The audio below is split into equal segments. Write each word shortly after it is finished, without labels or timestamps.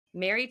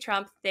Mary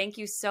Trump, thank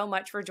you so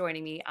much for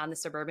joining me on the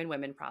Suburban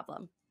Women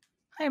Problem.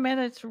 Hi,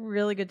 Amanda. It's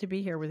really good to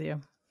be here with you.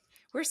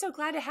 We're so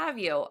glad to have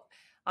you.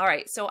 All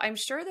right, so I'm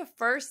sure the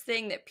first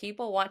thing that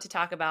people want to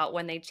talk about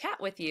when they chat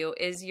with you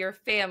is your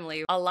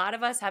family. A lot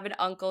of us have an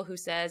uncle who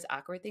says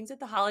awkward things at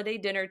the holiday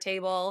dinner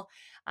table.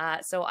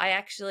 So I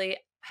actually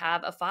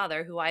have a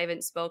father who I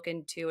haven't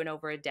spoken to in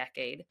over a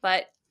decade.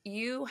 But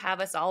you have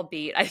us all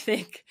beat, I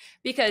think,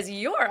 because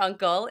your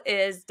uncle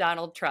is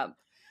Donald Trump.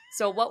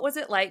 So what was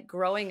it like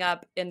growing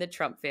up in the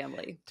Trump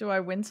family? Do I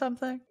win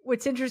something?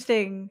 What's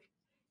interesting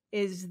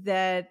is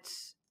that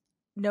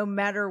no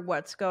matter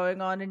what's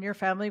going on in your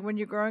family when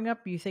you're growing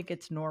up, you think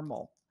it's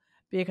normal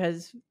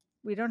because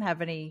we don't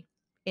have any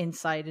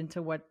insight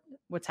into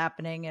what's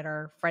happening at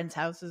our friends'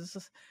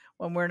 houses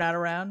when we're not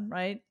around,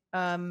 right?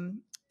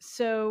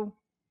 So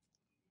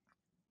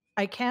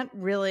I can't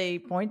really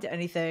point to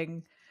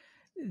anything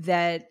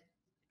that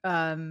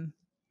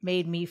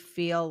made me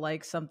feel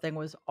like something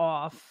was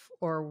off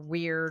or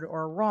weird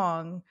or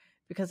wrong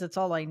because it's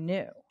all I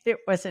knew. It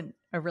wasn't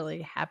a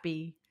really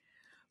happy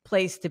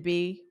place to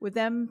be with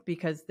them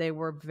because they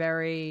were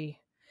very,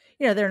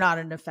 they're not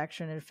an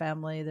affectionate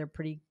family. They're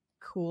pretty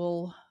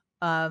cool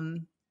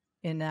in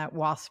that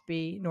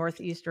waspy,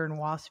 northeastern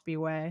waspy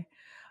way.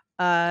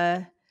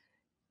 And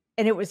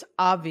it was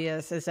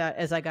obvious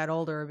as I got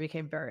older, it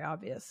became very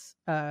obvious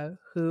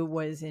who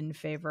was in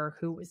favor,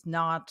 who was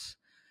not.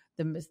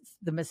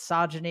 The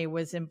misogyny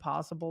was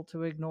impossible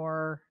to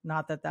ignore.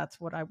 Not that that's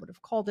what I would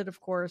have called it, of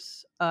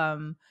course,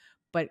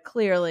 but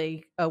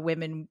clearly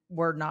women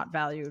were not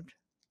valued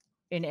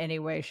in any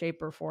way,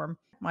 shape, or form.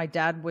 My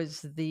dad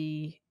was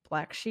the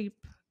black sheep.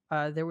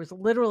 There was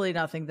literally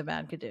nothing the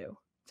man could do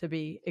to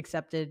be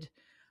accepted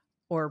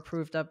or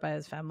approved of by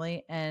his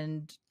family.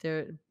 And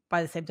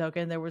by the same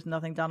token, there was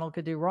nothing Donald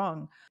could do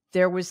wrong.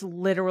 There was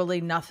literally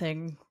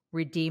nothing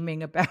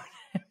redeeming about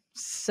him.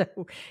 So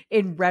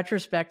in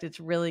retrospect, it's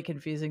really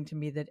confusing to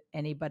me that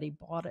anybody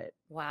bought it.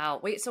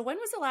 Wow. Wait, so when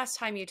was the last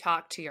time you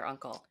talked to your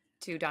uncle,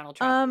 to Donald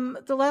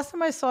Trump? The last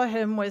time I saw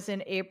him was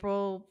in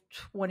April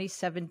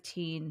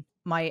 2017.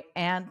 My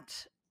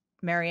aunt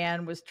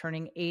Marianne was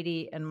turning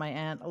 80 and my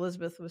aunt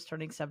Elizabeth was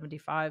turning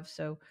 75.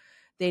 So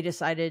they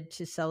decided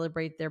to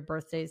celebrate their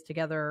birthdays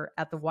together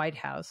at the White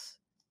House,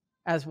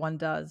 as one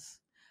does.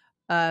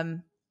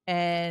 And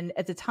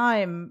at the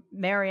time,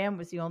 Marianne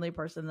was the only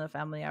person in the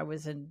family I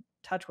was in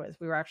touch with.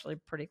 We were actually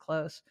pretty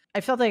close.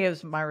 I felt like it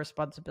was my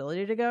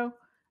responsibility to go.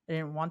 I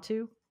didn't want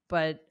to,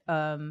 but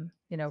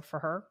for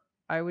her,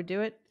 I would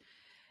do it.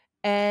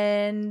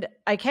 And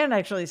I can't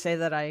actually say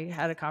that I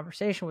had a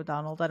conversation with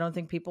Donald. I don't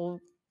think people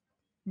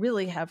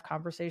really have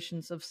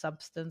conversations of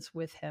substance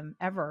with him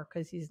ever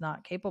because he's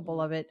not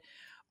capable of it.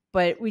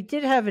 But we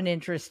did have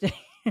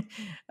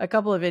a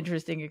couple of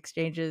interesting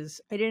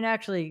exchanges. I didn't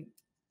actually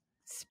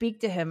speak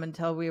to him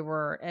until we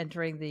were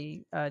entering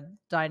the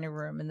dining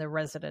room in the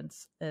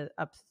residence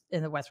up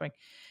in the West Wing.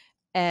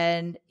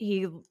 And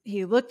he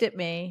looked at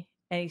me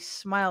and he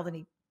smiled and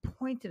he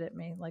pointed at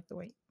me like the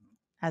way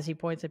as he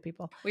points at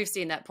people. We've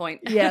seen that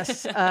point.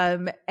 Yes.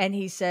 And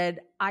he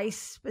said, I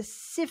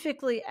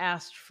specifically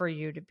asked for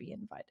you to be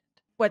invited.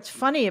 What's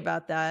funny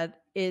about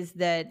that is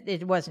that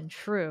it wasn't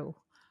true,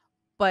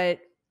 but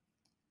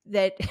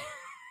that,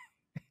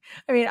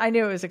 I mean, I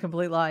knew it was a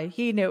complete lie.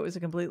 He knew it was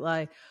a complete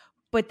lie,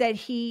 but that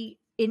he,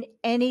 in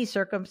any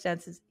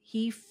circumstances,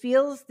 he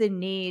feels the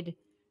need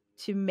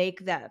to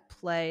make that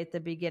play at the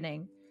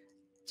beginning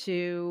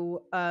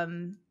to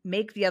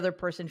make the other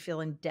person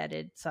feel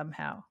indebted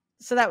somehow.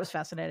 So that was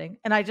fascinating.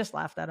 And I just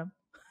laughed at him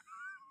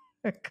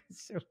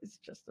because it was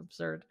just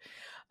absurd.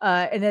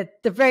 And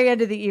at the very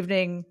end of the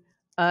evening,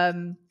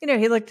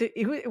 he looked at,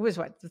 it was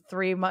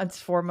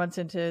 4 months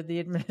into the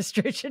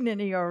administration,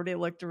 and he already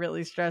looked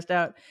really stressed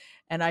out.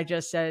 And I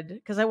just said,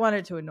 because I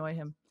wanted to annoy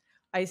him,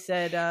 I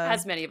said,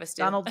 as many of us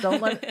do, Donald,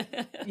 don't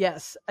let,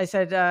 yes. I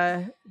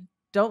said,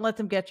 don't let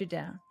them get you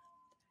down.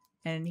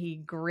 And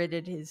he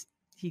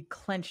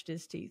clenched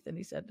his teeth and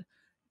he said,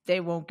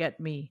 they won't get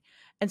me.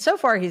 And so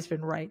far he's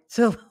been right.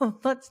 So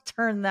let's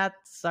turn that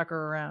sucker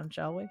around,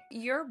 shall we?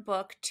 Your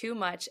book, Too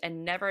Much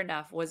and Never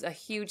Enough, was a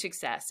huge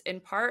success, in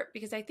part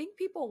because I think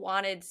people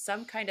wanted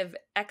some kind of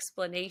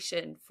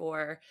explanation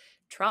for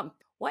Trump.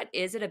 What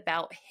is it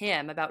about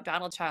him, about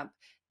Donald Trump,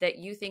 that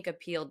you think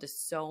appealed to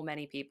so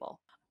many people?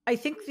 I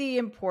think the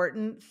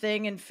important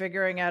thing in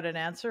figuring out an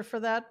answer for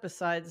that,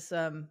 besides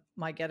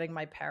my getting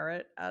my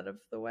parrot out of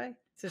the way,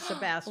 it's a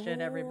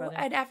Sebastian, everybody.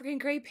 An African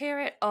gray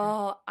parrot.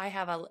 Oh, I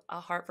have a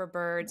heart for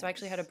birds. Nice. So I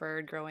actually had a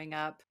bird growing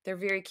up. They're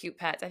very cute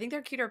pets. I think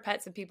they're cuter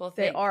pets than people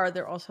think. They are.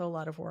 They're also a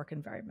lot of work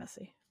and very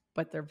messy,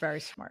 but they're very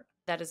smart.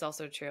 That is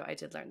also true. I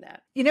did learn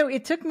that.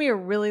 It took me a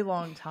really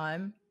long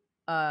time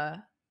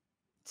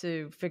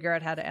to figure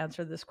out how to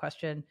answer this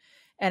question.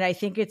 And I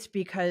think it's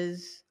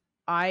because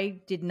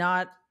I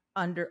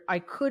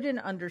couldn't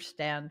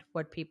understand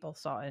what people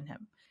saw in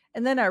him.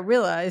 And then I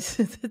realized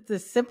that the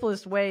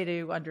simplest way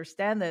to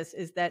understand this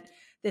is that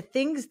the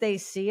things they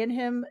see in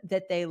him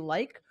that they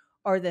like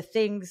are the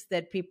things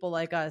that people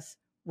like us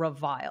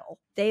revile.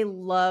 They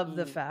love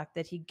the fact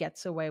that he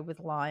gets away with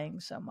lying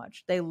so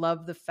much. They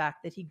love the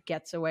fact that he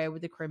gets away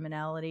with the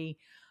criminality.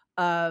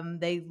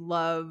 They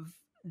love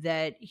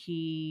that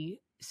he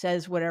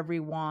says whatever he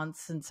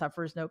wants and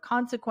suffers no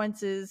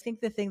consequences. I think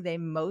the thing they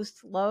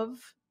most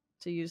love,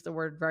 to use the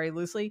word very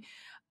loosely,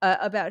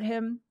 about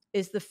him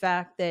is the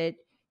fact that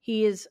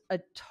he is a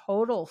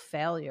total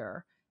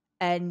failure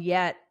and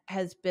yet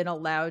has been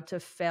allowed to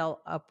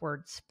fail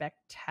upward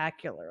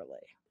spectacularly.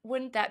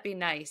 Wouldn't that be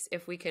nice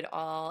if we could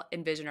all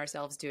envision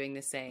ourselves doing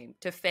the same,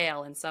 to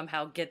fail and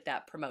somehow get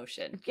that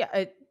promotion?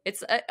 Yeah,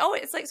 it's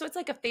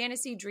like a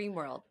fantasy dream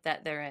world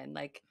that they're in.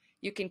 Like,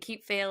 you can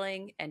keep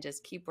failing and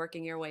just keep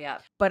working your way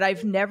up. But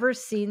I've never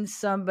seen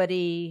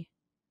somebody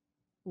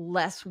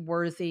less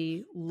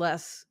worthy,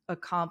 less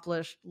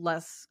accomplished,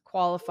 less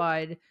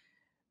qualified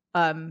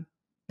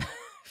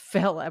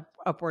fail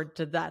upward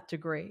to that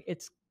degree.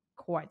 It's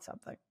quite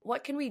something.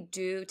 What can we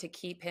do to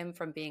keep him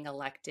from being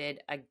elected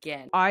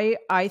again?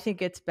 I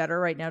think it's better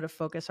right now to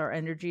focus our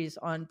energies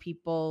on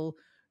people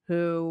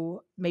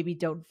who maybe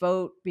don't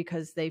vote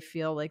because they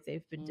feel like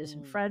they've been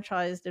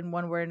disenfranchised in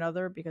one way or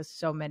another, because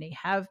so many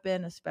have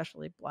been,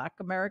 especially Black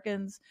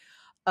Americans.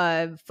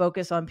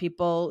 Focus on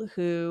people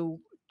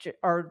who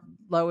are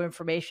low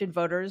information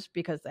voters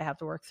because they have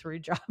to work 3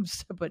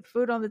 jobs to put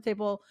food on the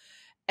table.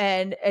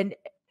 And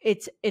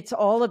it's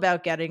all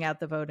about getting out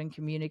the vote and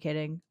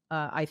communicating.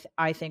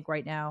 I think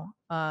right now,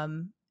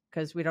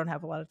 because we don't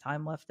have a lot of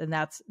time left, and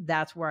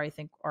that's where I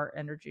think our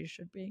energy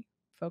should be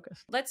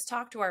focused. Let's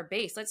talk to our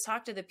base. Let's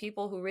talk to the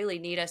people who really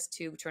need us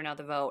to turn out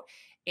the vote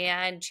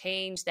and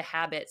change the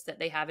habits that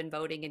they have in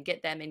voting and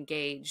get them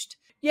engaged.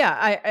 Yeah,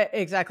 I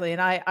exactly. And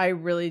I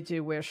really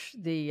do wish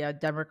the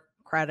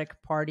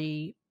Democratic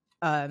Party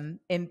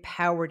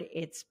empowered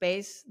its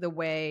base the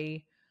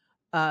way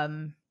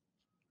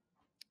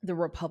the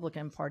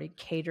Republican Party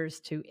caters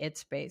to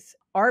its base.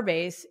 Our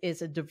base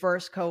is a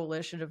diverse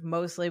coalition of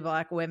mostly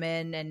Black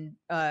women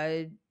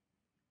and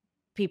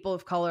people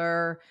of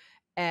color,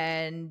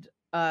 and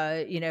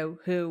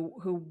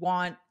who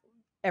want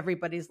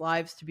everybody's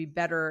lives to be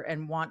better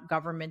and want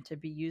government to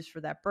be used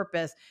for that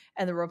purpose.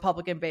 And the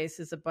Republican base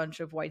is a bunch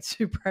of white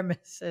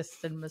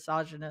supremacists and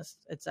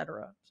misogynists, et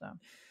cetera. So,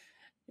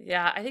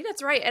 yeah, I think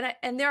that's right.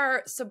 And there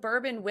are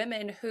suburban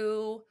women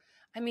who,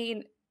 I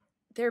mean,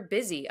 they're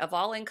busy, of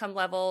all income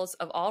levels,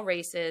 of all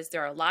races.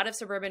 There are a lot of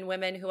suburban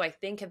women who I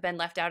think have been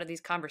left out of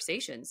these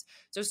conversations.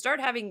 So start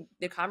having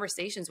the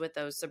conversations with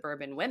those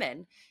suburban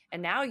women.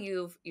 And now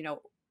you've,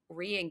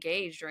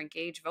 re-engaged or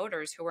engaged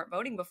voters who weren't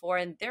voting before,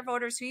 and they're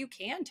voters who you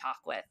can talk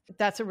with.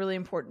 That's a really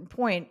important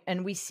point.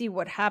 And we see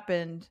what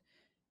happened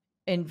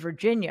in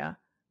Virginia,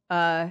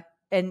 and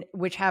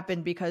which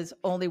happened because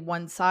only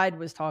one side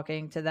was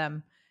talking to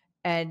them.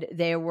 And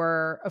they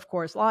were, of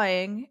course,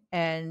 lying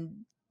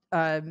and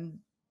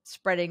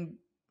spreading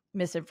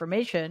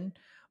misinformation,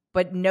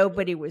 but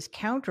nobody was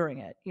countering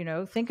it.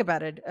 Think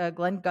about it.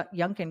 Glenn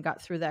Youngkin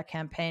got through that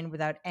campaign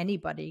without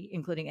anybody,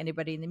 including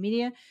anybody in the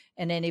media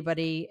and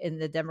anybody in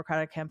the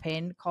Democratic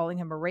campaign, calling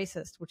him a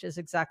racist, which is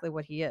exactly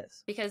what he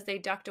is. Because they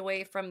ducked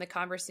away from the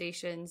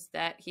conversations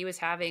that he was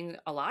having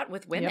a lot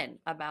with women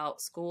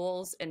about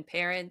schools and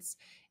parents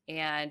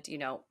and,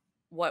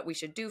 what we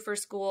should do for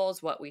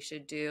schools, what we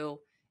should do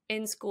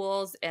in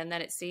schools. And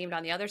then it seemed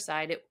on the other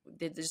side,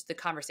 the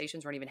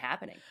conversations weren't even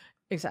happening.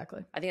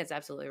 Exactly. I think that's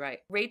absolutely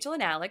right. Rachel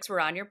and Alex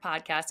were on your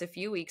podcast a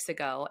few weeks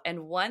ago,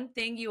 and one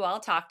thing you all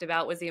talked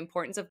about was the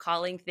importance of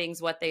calling things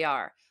what they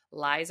are.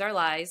 Lies are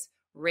lies,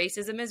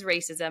 racism is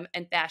racism,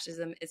 and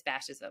fascism is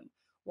fascism.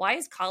 Why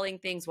is calling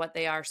things what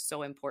they are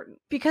so important?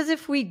 Because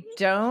if we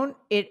don't,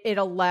 it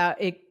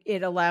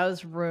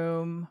allows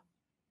room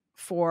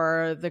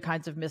for the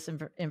kinds of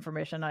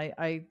misinformation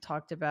I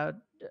talked about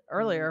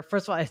earlier.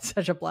 First of all, I had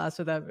such a blast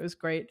with them. It was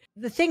great.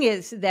 The thing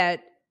is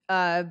that,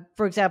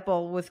 for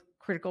example, with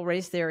critical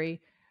race theory,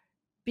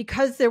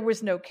 because there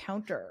was no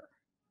counter,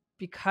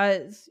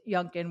 because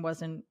Youngkin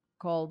wasn't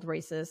called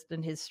racist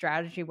and his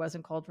strategy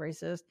wasn't called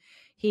racist,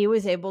 he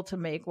was able to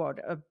make what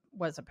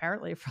was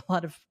apparently for a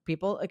lot of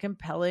people a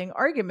compelling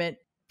argument.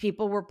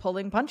 People were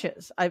pulling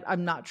punches.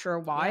 I'm not sure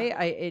why.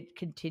 Yeah. It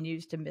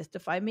continues to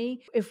mystify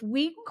me. If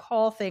we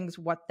call things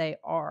what they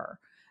are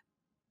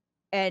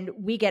and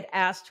we get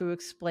asked to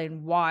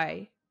explain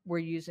why we're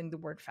using the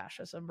word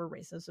fascism or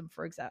racism,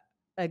 for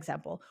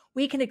example,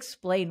 we can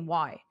explain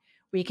why.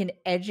 We can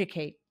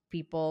educate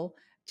people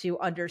to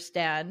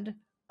understand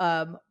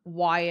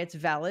why it's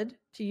valid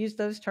to use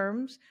those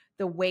terms,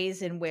 the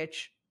ways in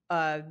which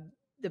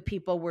the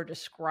people we're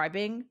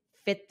describing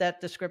fit that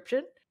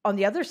description. On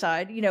the other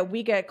side,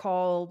 we get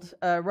called,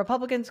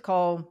 Republicans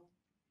call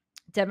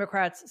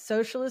Democrats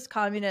socialists,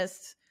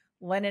 communists,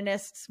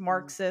 Leninists,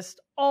 Marxists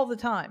all the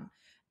time.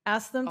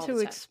 Ask them to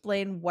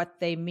explain what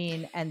they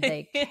mean, and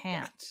they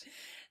can't.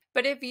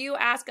 But if you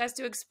ask us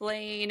to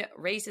explain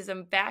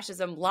racism,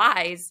 fascism,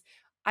 lies,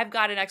 I've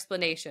got an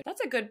explanation.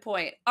 That's a good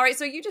point. All right.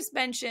 So you just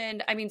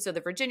mentioned, so the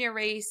Virginia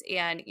race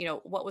and,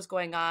 what was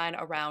going on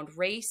around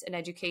race and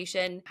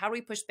education. How do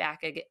we push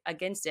back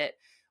against it?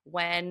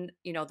 when,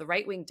 the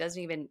right wing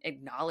doesn't even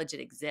acknowledge it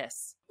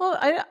exists? Well,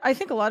 I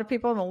think a lot of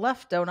people on the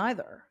left don't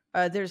either.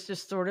 There's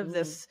just sort of Mm.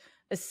 this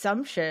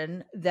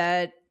assumption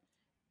that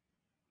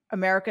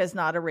America is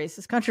not a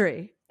racist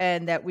country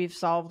and that we've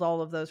solved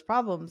all of those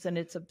problems, and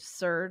it's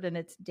absurd and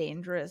it's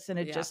dangerous and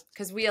it just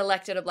because we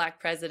elected a Black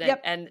president,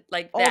 Yep. and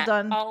like all that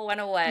done. all went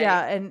away.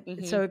 Yeah, and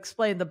Mhm. so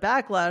explain the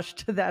backlash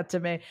to that to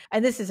me.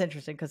 And this is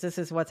interesting because this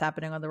is what's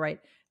happening on the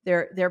right.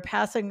 They're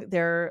passing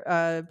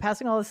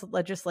all this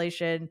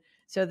legislation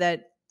so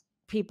that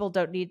people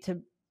don't need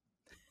to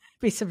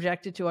be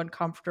subjected to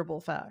uncomfortable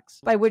facts,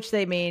 by which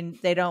they mean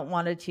they don't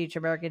want to teach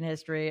American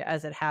history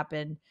as it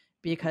happened,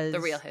 because the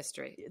real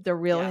history.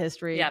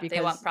 History. Yeah, because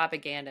they want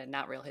propaganda,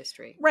 not real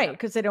history. Right,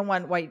 because they don't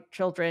want white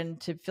children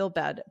to feel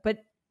bad.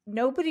 But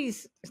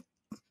nobody's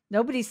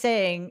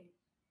saying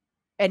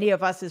any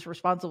of us is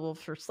responsible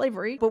for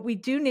slavery, but we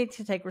do need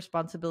to take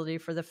responsibility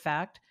for the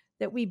fact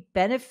that we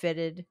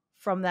benefited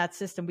from that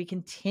system. We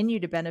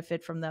continue to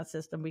benefit from that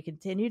system. We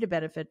continue to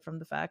benefit from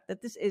the fact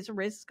that this is a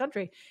racist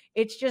country.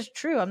 It's just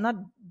true. I'm not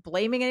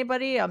blaming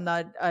anybody. I'm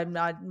not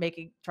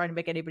trying to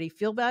make anybody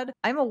feel bad.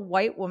 I'm a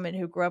white woman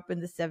who grew up in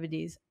the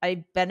 70s.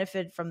 I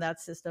benefit from that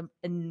system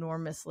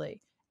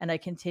enormously. And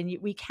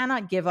we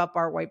cannot give up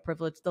our white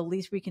privilege. The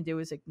least we can do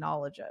is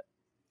acknowledge it.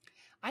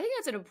 I think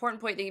that's an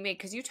important point that you made,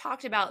 because you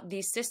talked about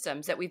these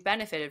systems that we've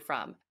benefited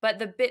from.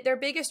 But their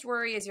biggest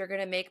worry is, you're going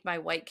to make my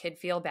white kid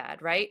feel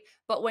bad, right?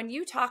 But when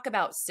you talk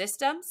about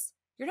systems,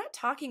 you're not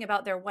talking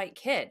about their white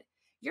kid.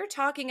 You're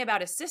talking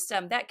about a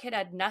system that kid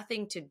had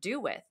nothing to do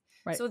with.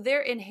 Right. So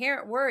their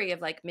inherent worry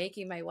of like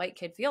making my white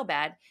kid feel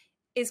bad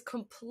is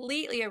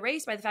completely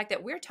erased by the fact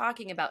that we're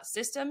talking about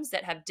systems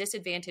that have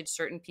disadvantaged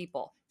certain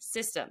people.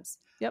 Systems,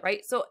 Yep.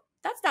 right? So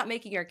that's not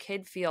making your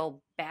kid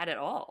feel bad at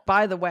all.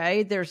 By the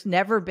way, there's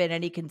never been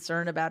any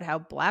concern about how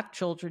Black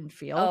children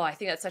feel. Oh, I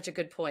think that's such a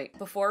good point.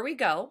 Before we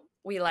go,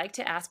 we like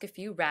to ask a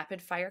few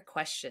rapid fire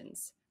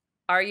questions.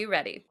 Are you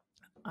ready?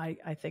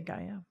 I think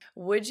I am.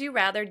 Would you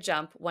rather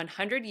jump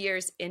 100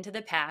 years into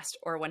the past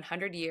or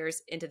 100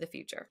 years into the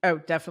future? Oh,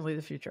 definitely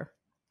the future.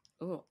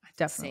 Ooh, I think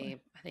Definitely. same.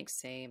 I think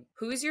same.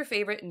 Who's your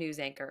favorite news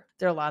anchor?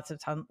 There are lots of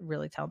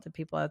really talented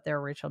people out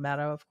there. Rachel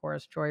Maddow, of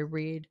course, Joy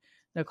Reid,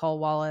 Nicole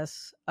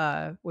Wallace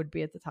would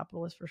be at the top of the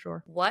list for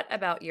sure. What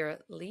about your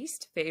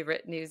least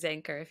favorite news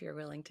anchor, if you're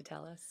willing to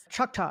tell us?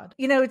 Chuck Todd.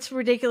 It's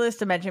ridiculous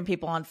to mention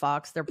people on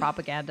Fox. They're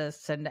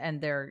propagandists and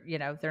they're,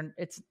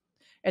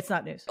 it's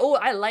not news. Oh,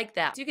 I like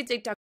that. You could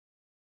take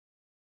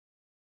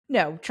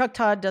No, Chuck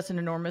Todd does an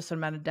enormous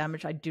amount of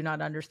damage. I do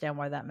not understand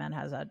why that man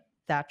has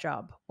that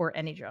job, or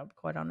any job,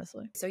 quite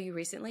honestly. So you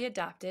recently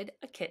adopted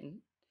a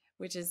kitten,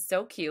 which is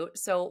so cute.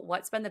 So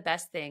what's been the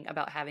best thing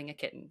about having a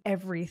kitten?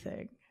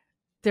 Everything.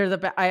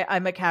 They're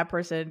I'm a cat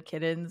person.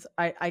 Kittens,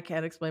 I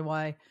can't explain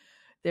why.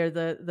 They're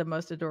the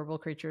most adorable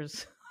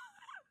creatures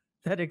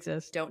that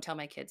exist. Don't tell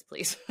my kids,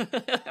 please.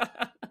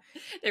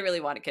 They really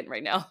want a kitten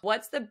right now.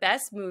 What's the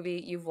best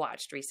movie you've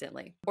watched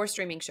recently? Or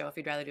streaming show, if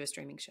you'd rather do a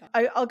streaming show.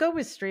 I'll go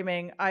with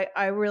streaming.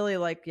 I really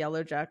like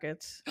Yellow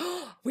Jackets.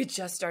 We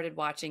just started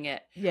watching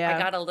it. Yeah. I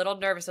got a little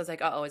nervous. I was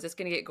like, is this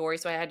going to get gory?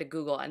 So I had to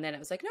Google. And then it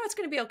was like, no, it's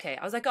going to be okay.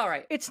 I was like, all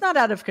right. It's not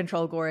out of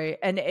control gory.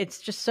 And it's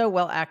just so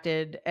well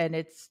acted. And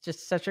it's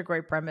just such a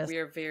great premise. We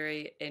are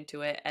very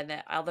into it. And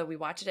then, although we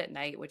watch it at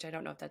night, which I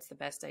don't know if that's the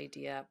best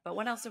idea, but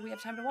when else do we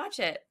have time to watch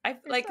it?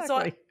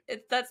 Exactly.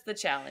 That's the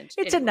challenge.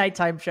 It's a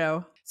nighttime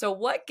show. So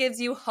what gives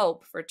you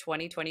hope for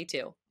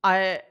 2022?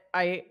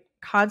 I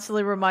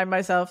constantly remind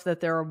myself that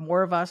there are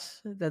more of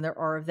us than there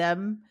are of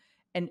them.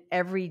 And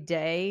every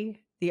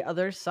day, the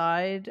other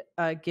side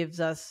gives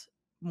us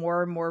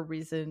more and more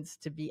reasons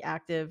to be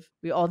active.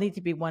 We all need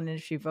to be one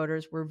issue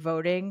voters. We're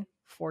voting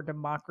for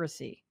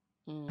democracy.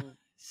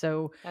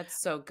 So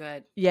that's so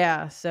good.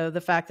 Yeah. So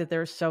the fact that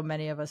there's so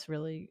many of us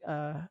really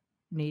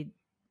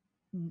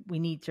we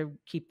need to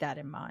keep that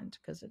in mind,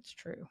 because it's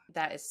true.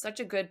 That is such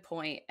a good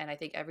point. And I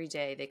think every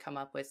day they come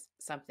up with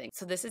something.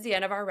 So this is the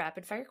end of our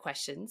rapid fire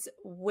questions.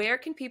 Where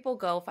can people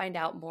go find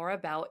out more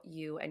about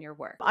you and your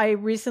work? I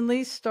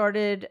recently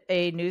started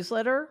a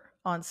newsletter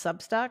on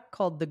Substack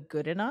called The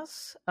Good in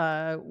Us,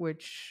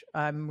 which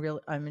I'm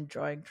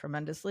enjoying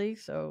tremendously.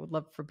 So I'd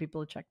love for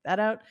people to check that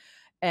out.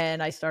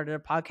 And I started a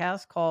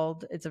podcast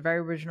called, it's a very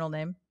original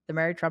name, The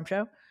Mary Trump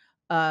Show,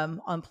 on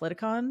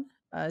Politicon.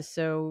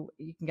 So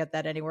you can get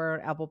that anywhere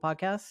on Apple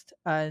Podcast.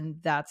 And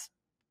that's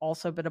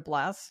also been a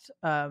blast.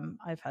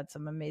 I've had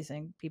some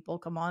amazing people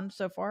come on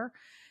so far.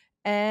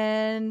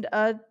 And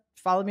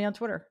follow me on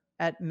Twitter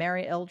at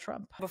Mary L.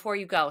 Trump. Before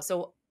you go,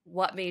 so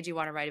what made you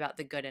want to write about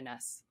the good in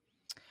us?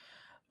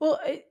 Well,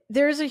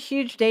 there's a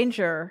huge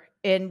danger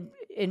in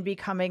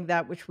becoming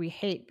that which we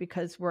hate,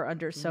 because we're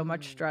under so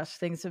much stress.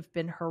 Things have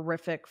been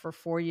horrific for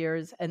 4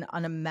 years and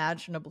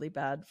unimaginably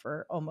bad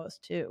for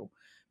almost 2,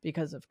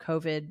 because of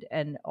COVID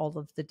and all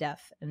of the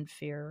death and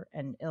fear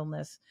and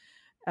illness.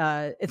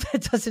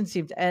 It doesn't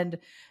seem to end.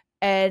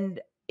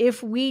 And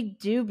if we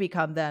do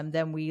become them,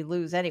 then we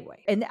lose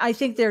anyway. And I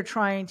think they're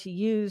trying to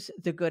use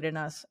the good in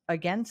us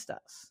against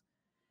us.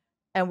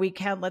 and we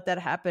can't let that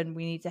happen.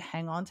 We need to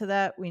hang on to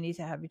that. We need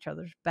to have each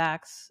other's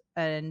backs,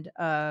 and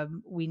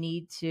we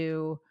need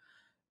to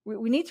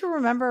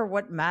remember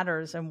what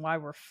matters and why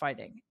we're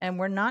fighting. And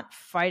we're not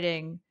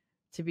fighting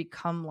to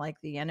become like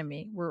the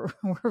enemy. We're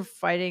we're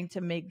fighting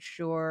to make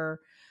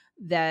sure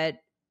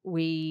that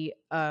we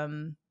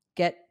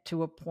get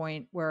to a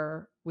point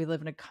where we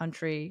live in a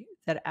country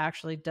that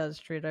actually does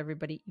treat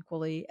everybody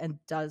equally and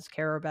does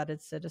care about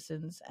its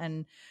citizens,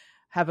 and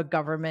have a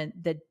government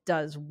that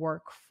does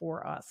work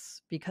for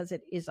us, because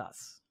it is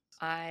us.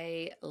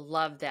 I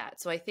love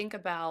that. So I think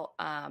about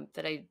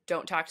that I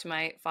don't talk to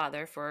my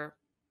father for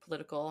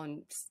political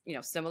and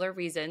similar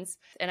reasons,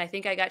 and I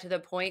think I got to the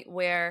point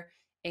where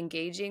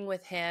engaging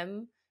with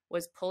him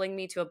was pulling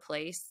me to a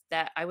place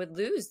that I would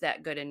lose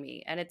that good in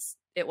me, and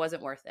it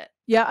wasn't worth it.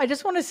 Yeah, I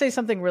just want to say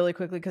something really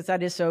quickly, because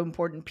that is so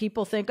important.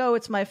 People think, "Oh,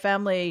 it's my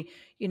family,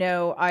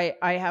 I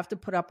have to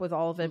put up with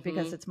all of it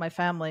because it's my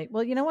family."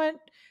 Well, you know what?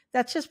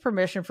 That's just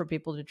permission for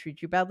people to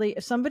treat you badly.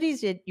 If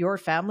somebody's in your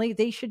family,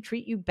 they should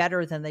treat you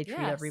better than they treat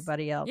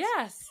everybody else.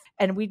 Yes.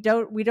 And we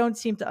don't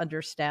seem to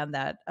understand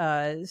that.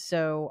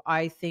 So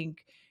I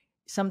think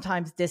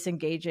sometimes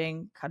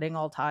disengaging, cutting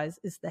all ties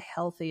is the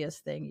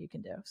healthiest thing you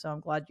can do. So I'm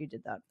glad you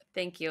did that.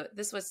 Thank you.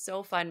 This was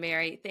so fun,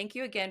 Mary. Thank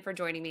you again for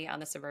joining me on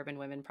the Suburban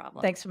Women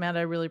Problem. Thanks,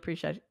 Amanda. I really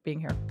appreciate being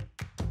here.